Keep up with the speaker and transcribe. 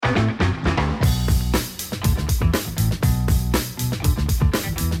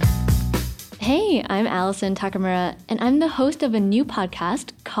Hey, I'm Alison Takemura, and I'm the host of a new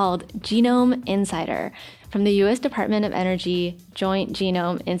podcast called Genome Insider from the U.S. Department of Energy Joint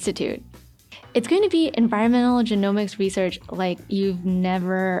Genome Institute. It's going to be environmental genomics research like you've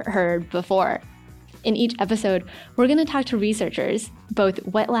never heard before. In each episode, we're going to talk to researchers, both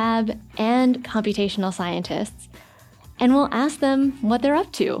wet lab and computational scientists, and we'll ask them what they're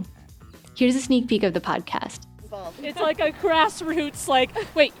up to. Here's a sneak peek of the podcast. It's like a grassroots,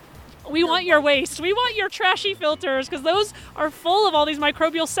 wait, we want your waste. We want your trashy filters because those are full of all these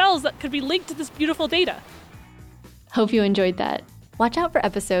microbial cells that could be linked to this beautiful data. Hope you enjoyed that. Watch out for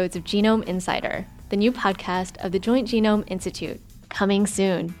episodes of Genome Insider, the new podcast of the Joint Genome Institute, coming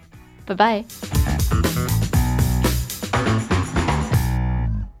soon. Bye-bye.